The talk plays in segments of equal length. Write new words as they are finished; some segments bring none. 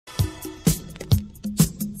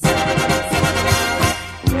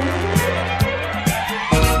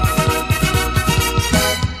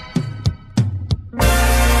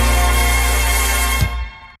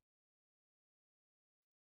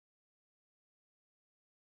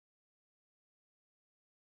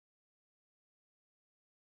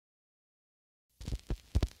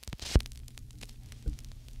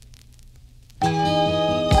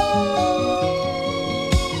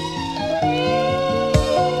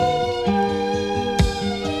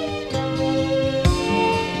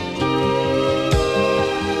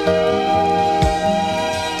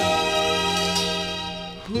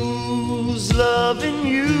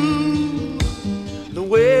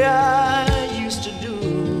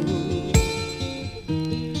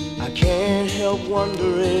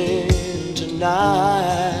wondering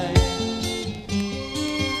tonight,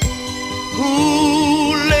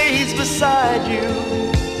 who lays beside you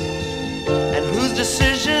and whose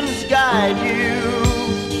decisions guide you,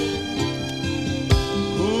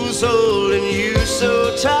 who's holding you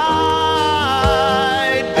so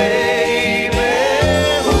tight, baby,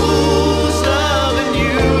 who's loving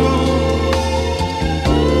you,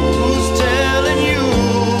 who's telling you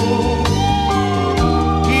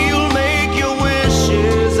he'll make your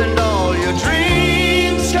wishes and all your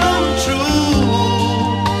dreams come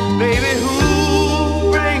true, baby,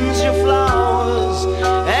 who brings you flowers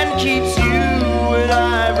and keeps you in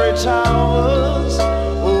ivory towers.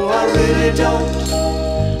 Oh, I really don't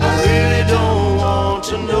want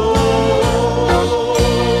to know.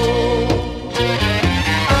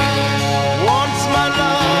 Once my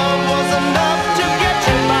love was enough to get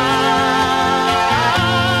you mine.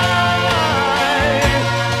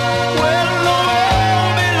 Well, no more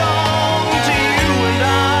belong to you and I.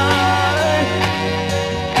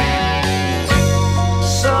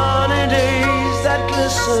 Sunny days that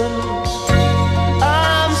glisten,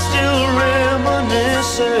 I'm still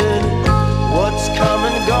reminiscing. What's come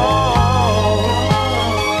and gone,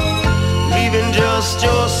 leaving just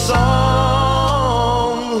your song.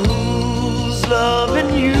 Who's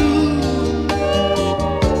loving you,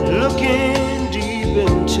 looking deep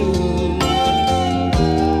into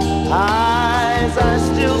eyes I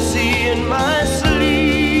still see in my sleep.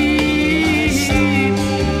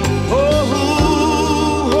 Oh, who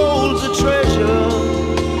holds a treasure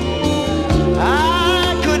I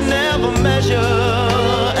could never measure,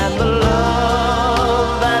 and the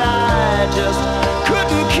love that I just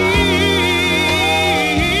couldn't keep.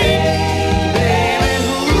 Baby,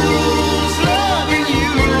 who's loving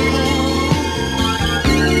you?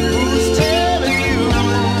 Who's telling you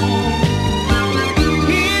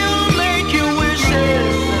he'll make your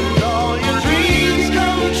wishes and all your dreams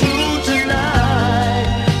come true tonight?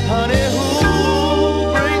 Honey,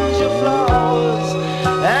 who brings you flowers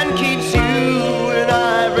and keeps you in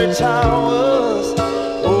ivory towers?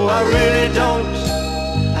 Oh, I really don't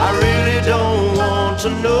want to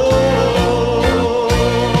know.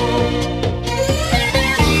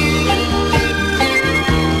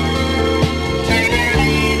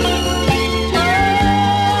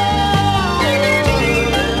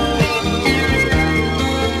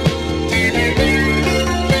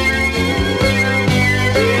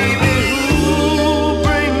 Baby, who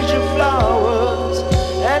brings you flowers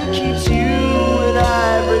and keeps you in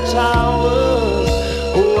ivory towers?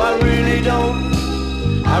 Oh, I really don't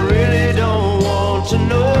want to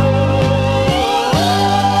know.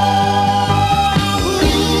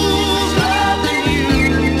 Who's loving you?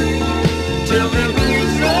 Tell me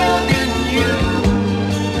who's loving you?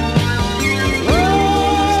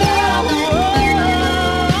 Who's loving you?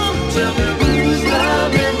 Tell me who's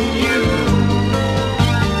loving you?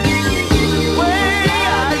 Way I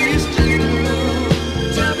used to.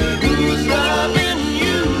 Tell me who's loving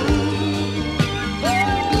you?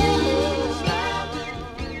 Who's loving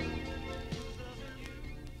you?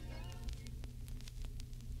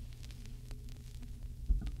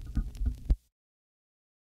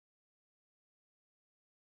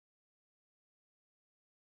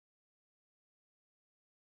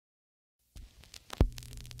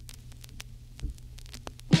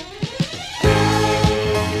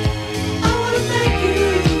 I wanna thank you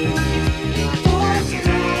for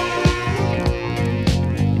tonight.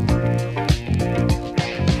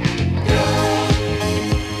 Girl,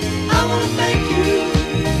 I wanna thank you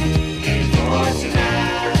for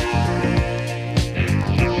tonight.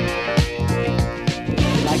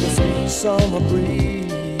 Like a sweet summer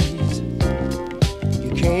breeze,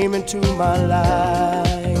 you came into my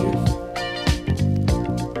life.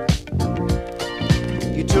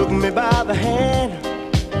 You took me by the hand,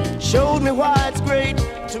 showed me why it's great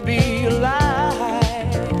to be alive.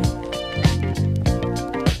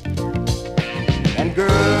 And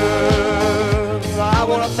girl, I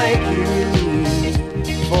wanna thank you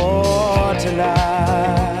for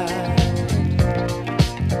tonight.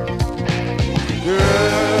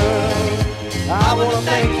 Girl, I wanna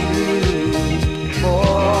thank you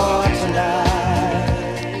for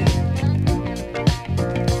tonight.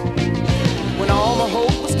 When all my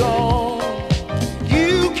hope was gone,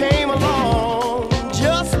 you came along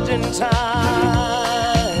just in time.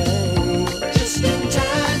 Just in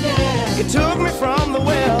time, yeah. You took me from the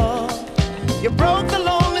well, you broke the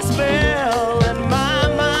lonely spell in my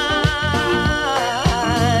mind.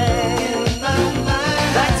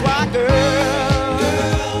 That's why,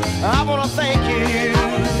 girl, I wanna thank you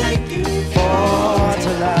for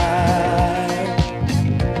tonight.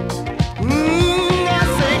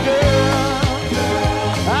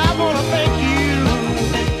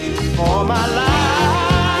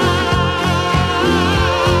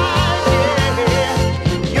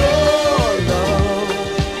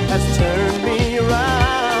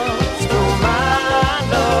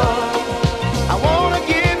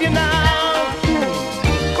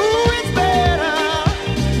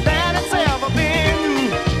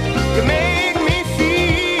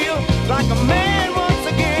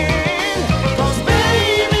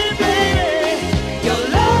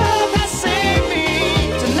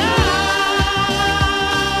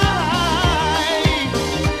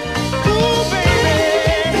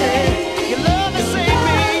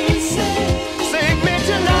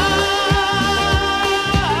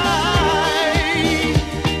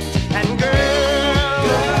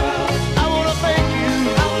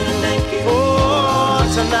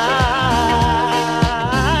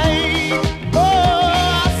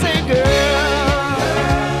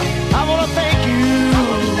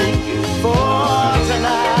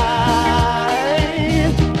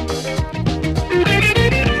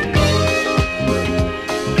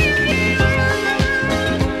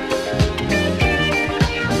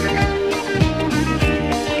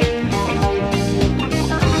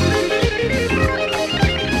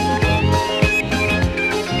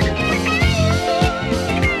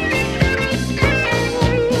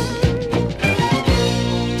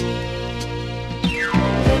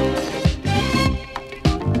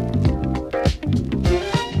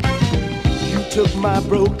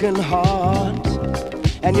 broken heart,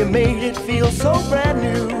 and you made it feel so brand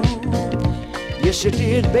new. Yes, you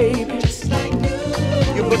did, baby.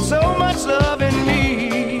 You put so much love in me.